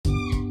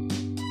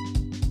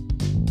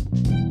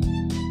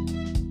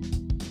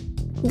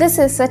This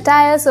is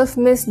Satires of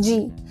Miss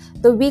G,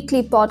 the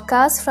weekly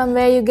podcast from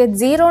where you get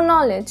zero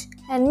knowledge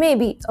and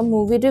maybe a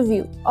movie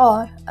review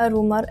or a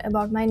rumor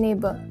about my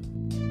neighbor.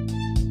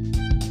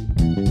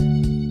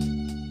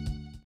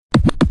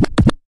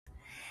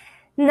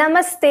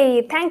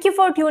 Namaste. Thank you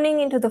for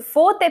tuning into the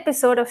fourth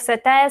episode of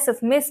Satires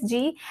of Miss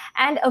G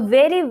and a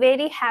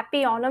very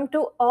happy Onam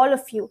to all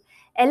of you.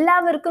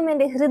 എല്ലാവർക്കും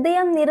എൻ്റെ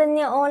ഹൃദയം നിറഞ്ഞ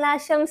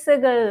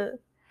ഓണാശംസകൾ.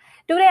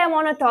 Today I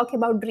want to talk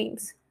about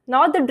dreams.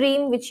 Not the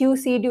dream which you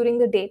see during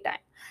the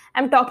daytime.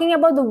 I'm talking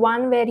about the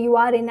one where you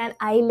are in an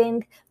island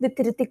with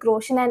Hrithik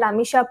Roshan and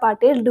Amisha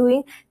Patel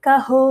doing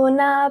Kaho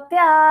Na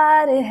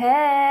Pyar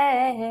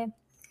Hai.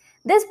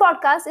 This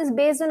podcast is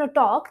based on a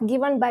talk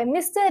given by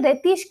Mr.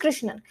 Retish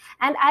Krishnan,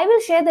 and I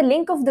will share the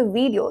link of the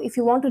video if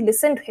you want to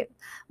listen to him.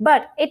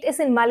 But it is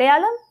in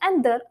Malayalam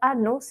and there are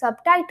no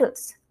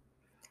subtitles.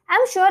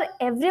 I'm sure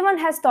everyone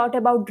has thought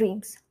about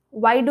dreams.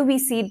 Why do we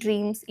see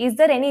dreams? Is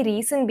there any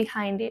reason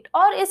behind it?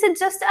 Or is it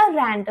just a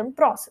random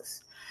process?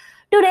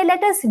 Today,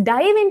 let us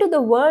dive into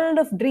the world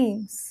of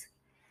dreams.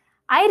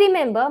 I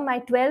remember my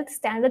 12th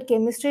standard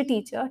chemistry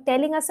teacher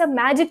telling us a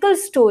magical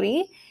story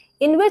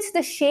in which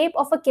the shape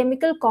of a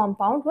chemical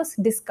compound was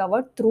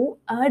discovered through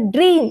a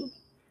dream.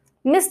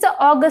 Mr.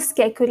 August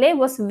Kekule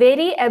was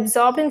very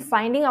absorbed in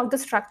finding out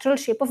the structural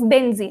shape of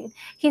benzene.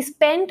 He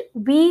spent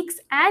weeks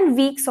and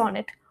weeks on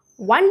it.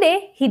 One day,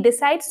 he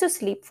decides to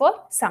sleep for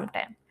some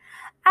time.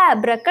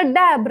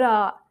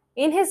 Abracadabra!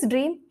 In his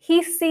dream, he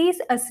sees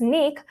a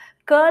snake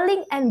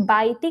curling and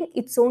biting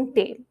its own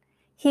tail.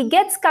 He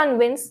gets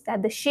convinced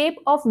that the shape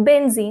of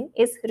benzene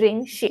is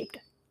ring-shaped.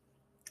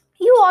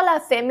 You all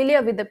are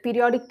familiar with the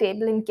periodic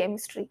table in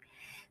chemistry.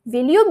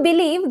 Will you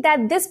believe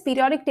that this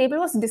periodic table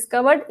was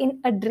discovered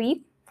in a dream?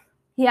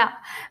 Yeah,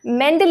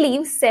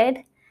 Mendeleev said,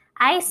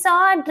 I saw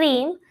a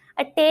dream,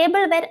 a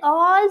table where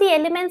all the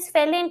elements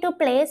fell into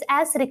place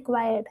as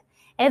required.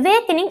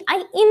 Awakening, I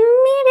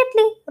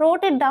immediately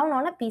wrote it down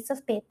on a piece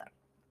of paper.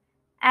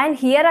 And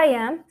here I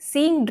am,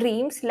 seeing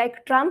dreams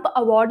like Trump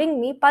awarding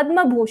me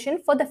Padma Bhushan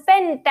for the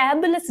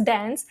fantabulous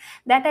dance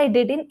that I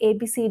did in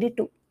ABCD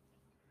 2.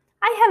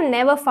 I have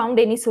never found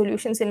any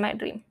solutions in my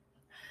dream.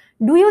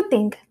 Do you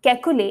think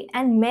Kekule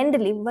and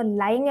Mendeleev were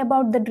lying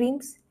about the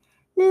dreams?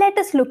 Let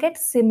us look at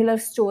similar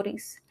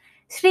stories.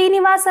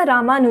 Srinivasa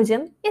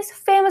Ramanujan is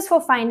famous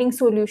for finding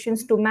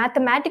solutions to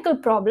mathematical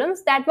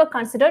problems that were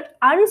considered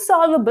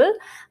unsolvable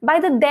by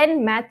the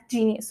then math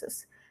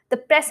geniuses. The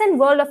present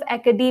world of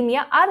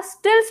academia are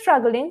still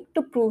struggling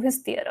to prove his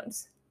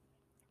theorems.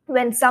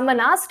 When someone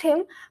asked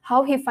him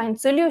how he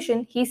finds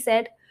solution, he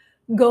said,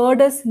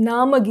 Goddess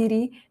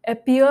Namagiri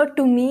appeared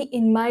to me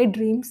in my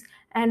dreams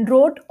and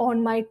wrote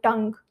on my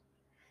tongue.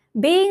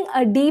 Being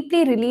a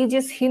deeply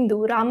religious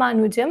Hindu,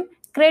 Ramanujam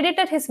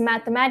credited his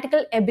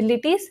mathematical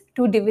abilities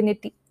to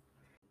divinity.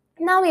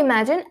 Now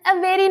imagine a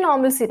very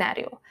normal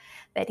scenario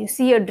where you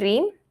see a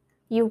dream,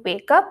 you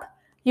wake up,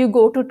 you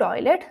go to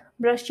toilet,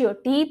 brush your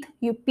teeth,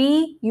 you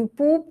pee, you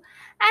poop,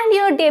 and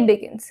your day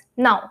begins.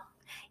 Now,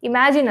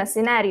 imagine a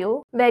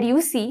scenario where you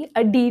see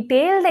a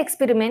detailed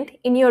experiment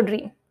in your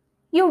dream.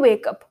 You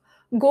wake up,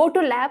 go to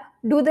lab,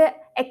 do the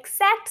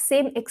exact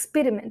same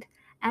experiment,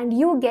 and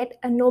you get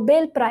a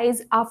Nobel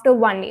Prize after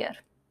 1 year.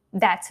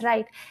 That's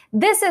right.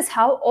 This is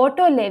how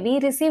Otto Levy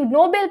received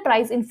Nobel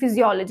Prize in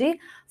Physiology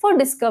for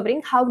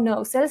discovering how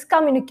nerve cells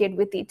communicate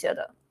with each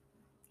other.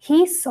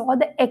 He saw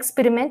the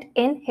experiment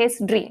in his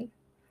dream.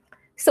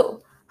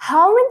 So,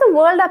 how in the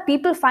world are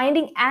people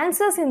finding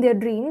answers in their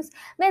dreams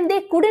when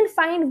they couldn't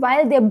find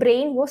while their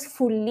brain was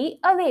fully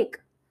awake?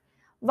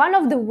 One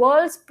of the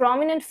world's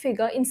prominent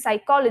figure in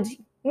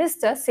psychology,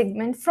 Mr.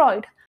 Sigmund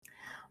Freud,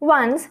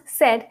 once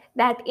said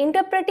that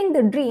interpreting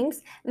the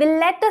dreams will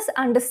let us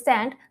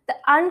understand the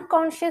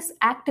unconscious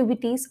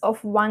activities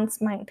of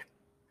one's mind.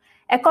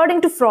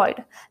 According to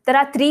Freud, there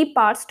are three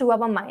parts to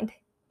our mind: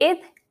 id,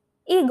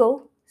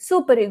 ego,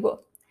 superego.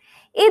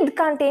 Id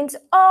contains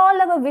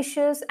all our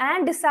wishes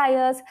and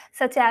desires,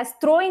 such as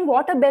throwing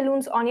water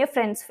balloons on your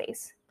friend's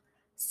face.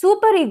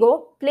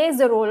 Superego plays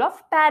the role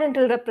of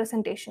parental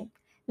representation,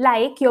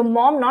 like your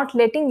mom not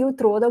letting you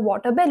throw the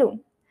water balloon.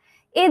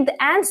 Id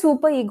and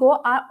superego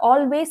are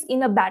always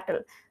in a battle.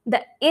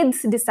 The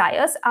id's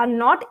desires are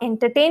not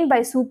entertained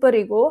by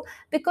superego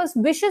because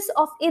wishes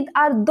of id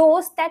are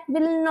those that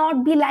will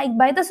not be liked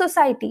by the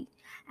society.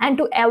 And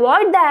to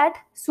avoid that,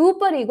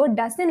 superego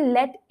doesn't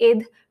let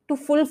id to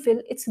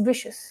fulfill its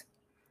wishes.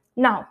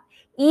 Now,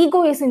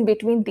 ego is in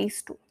between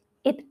these two.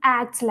 It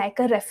acts like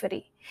a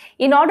referee.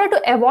 In order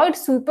to avoid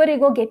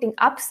superego getting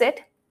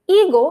upset,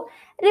 ego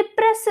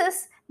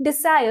represses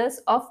desires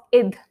of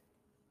id.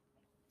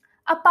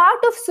 A part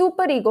of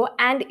superego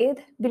and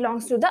id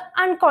belongs to the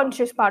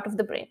unconscious part of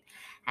the brain,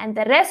 and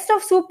the rest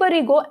of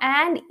superego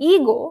and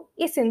ego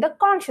is in the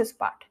conscious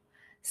part.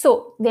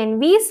 So, when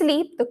we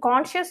sleep, the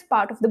conscious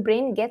part of the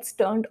brain gets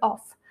turned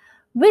off,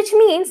 which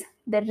means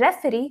the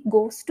referee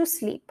goes to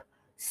sleep.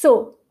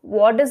 So,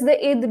 what does the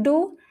id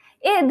do?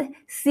 Id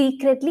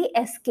secretly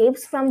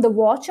escapes from the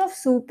watch of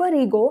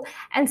superego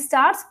and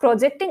starts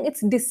projecting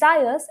its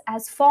desires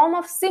as form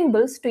of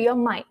symbols to your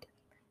mind.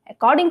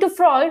 According to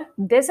Freud,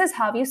 this is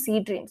how you see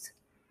dreams.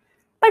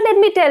 But let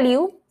me tell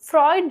you,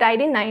 Freud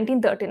died in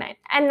 1939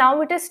 and now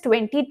it is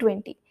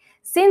 2020.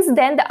 Since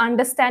then, the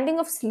understanding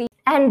of sleep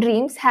and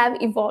dreams have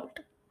evolved.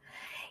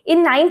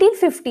 In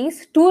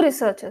 1950s, two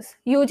researchers,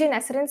 Eugene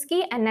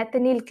Aserinsky and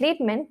Nathaniel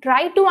Kleitman,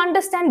 tried to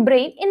understand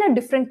brain in a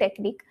different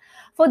technique.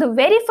 For the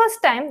very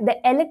first time, the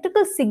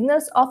electrical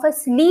signals of a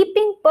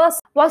sleeping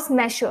person was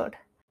measured.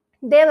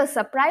 They were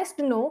surprised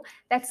to know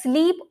that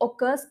sleep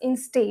occurs in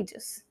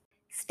stages.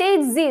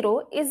 Stage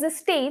 0 is the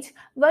stage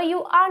where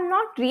you are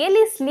not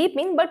really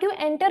sleeping but you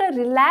enter a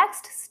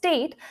relaxed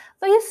state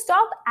where you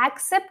stop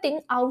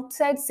accepting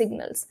outside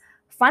signals.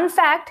 Fun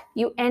fact,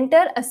 you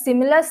enter a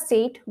similar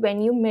state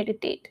when you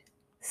meditate.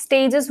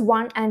 Stages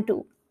 1 and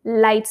 2,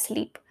 light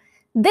sleep.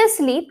 This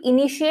sleep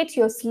initiates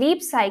your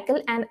sleep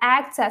cycle and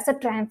acts as a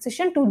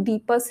transition to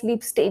deeper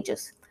sleep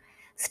stages.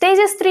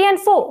 Stages 3 and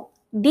 4,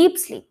 deep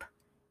sleep.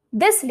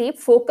 This sleep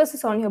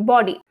focuses on your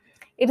body.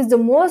 It is the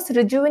most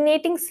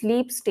rejuvenating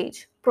sleep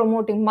stage,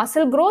 promoting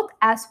muscle growth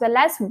as well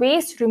as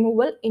waste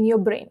removal in your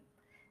brain.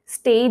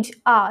 Stage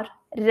R,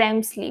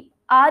 REM sleep.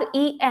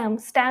 REM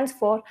stands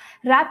for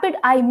rapid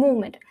eye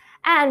movement,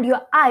 and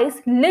your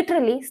eyes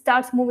literally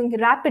starts moving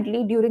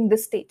rapidly during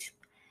this stage.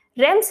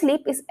 REM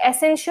sleep is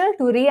essential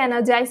to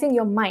re-energizing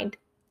your mind.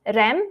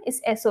 REM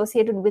is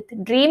associated with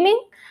dreaming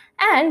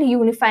and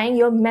unifying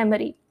your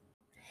memory.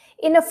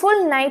 In a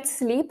full night's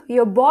sleep,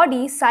 your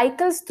body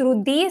cycles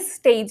through these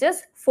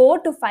stages 4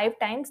 to 5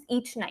 times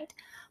each night.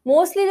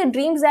 Mostly the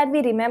dreams that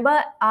we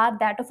remember are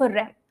that of a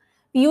REM.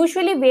 We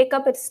usually wake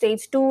up at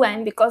stage 2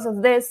 and because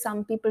of this,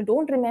 some people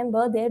don't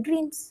remember their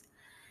dreams.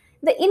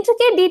 The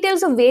intricate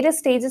details of various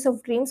stages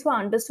of dreams were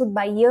understood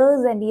by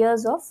years and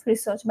years of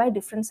research by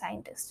different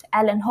scientists.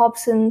 Alan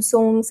Hobson,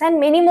 Soames, and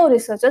many more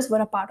researchers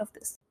were a part of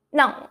this.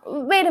 Now,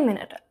 wait a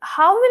minute.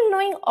 How will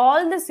knowing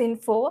all this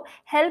info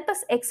help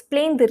us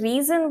explain the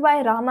reason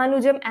why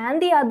Ramanujam and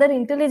the other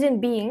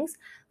intelligent beings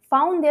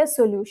found their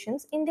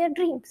solutions in their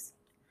dreams?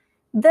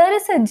 There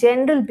is a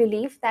general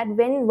belief that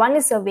when one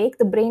is awake,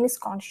 the brain is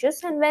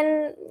conscious, and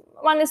when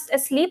one is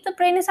asleep, the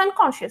brain is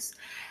unconscious.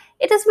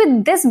 It is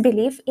with this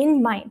belief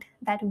in mind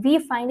that we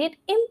find it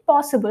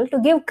impossible to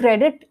give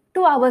credit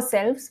to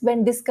ourselves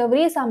when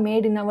discoveries are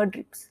made in our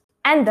dreams.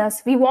 And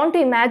thus, we want to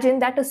imagine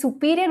that a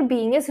superior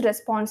being is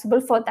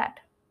responsible for that.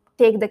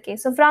 Take the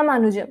case of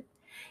Ramanujam.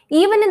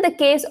 Even in the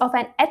case of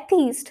an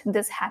atheist,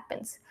 this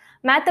happens.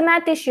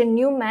 Mathematician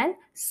Newman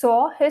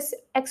saw his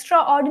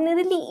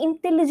extraordinarily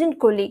intelligent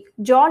colleague,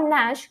 John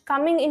Nash,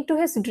 coming into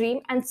his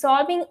dream and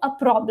solving a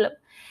problem.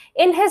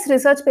 In his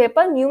research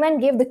paper, Newman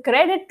gave the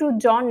credit to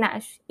John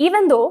Nash,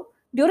 even though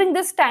during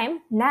this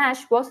time,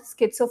 Nash was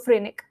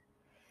schizophrenic.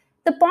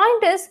 The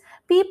point is,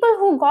 people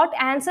who got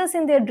answers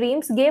in their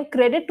dreams gave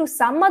credit to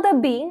some other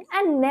being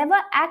and never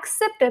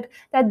accepted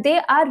that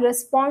they are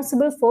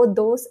responsible for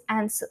those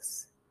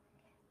answers.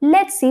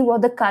 Let's see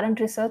what the current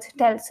research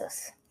tells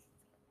us.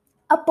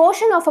 A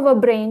portion of our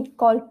brain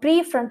called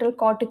prefrontal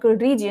cortical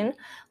region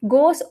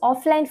goes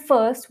offline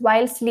first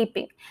while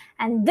sleeping,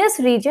 and this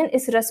region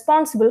is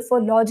responsible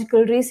for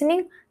logical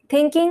reasoning,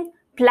 thinking,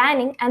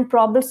 planning, and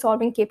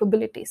problem-solving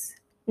capabilities.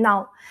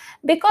 Now,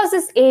 because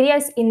this area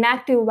is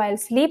inactive while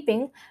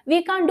sleeping,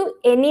 we can't do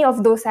any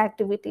of those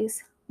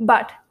activities.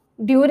 But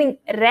during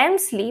REM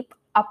sleep,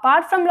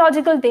 apart from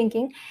logical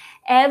thinking,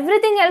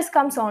 everything else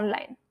comes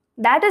online.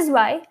 That is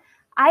why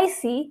I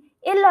see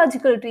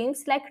illogical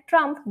dreams like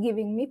Trump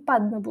giving me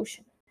Padma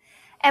Bhushan.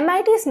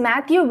 MIT's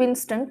Matthew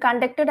Winston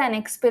conducted an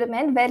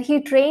experiment where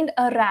he trained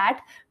a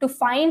rat to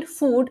find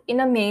food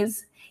in a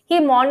maze. He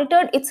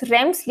monitored its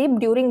REM sleep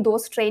during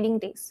those training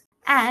days.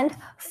 And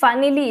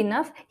funnily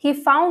enough, he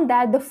found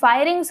that the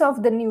firings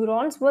of the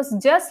neurons was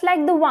just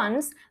like the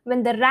ones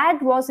when the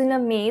rat was in a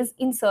maze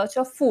in search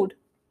of food.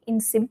 In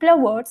simpler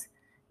words,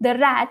 the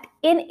rat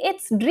in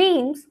its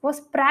dreams was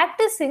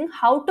practicing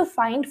how to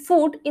find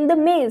food in the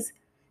maze.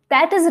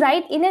 That is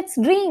right, in its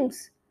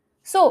dreams.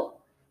 So,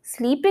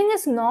 sleeping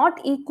is not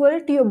equal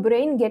to your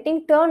brain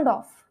getting turned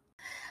off.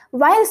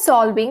 While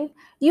solving,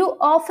 you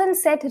often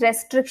set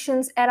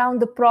restrictions around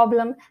the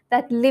problem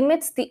that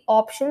limits the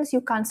options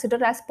you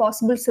consider as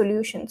possible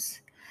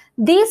solutions.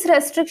 These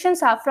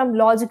restrictions are from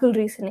logical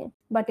reasoning,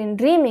 but in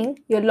dreaming,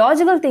 your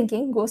logical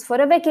thinking goes for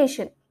a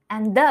vacation,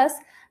 and thus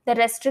the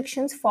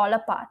restrictions fall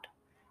apart.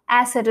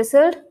 As a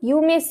result,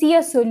 you may see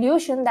a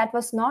solution that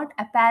was not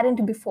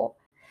apparent before.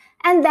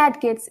 And that,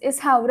 kids, is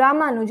how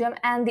Ramanujam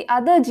and the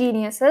other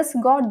geniuses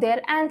got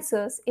their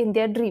answers in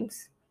their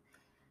dreams.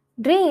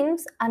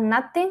 Dreams are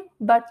nothing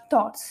but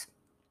thoughts.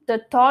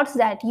 The thoughts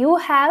that you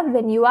have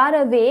when you are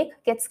awake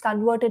gets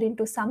converted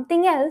into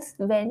something else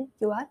when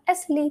you are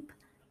asleep.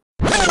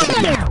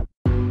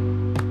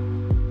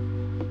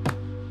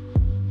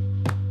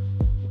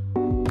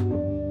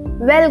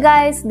 Well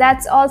guys,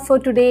 that's all for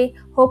today.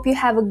 Hope you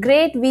have a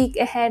great week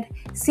ahead.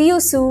 See you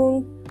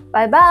soon.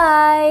 Bye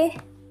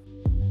bye.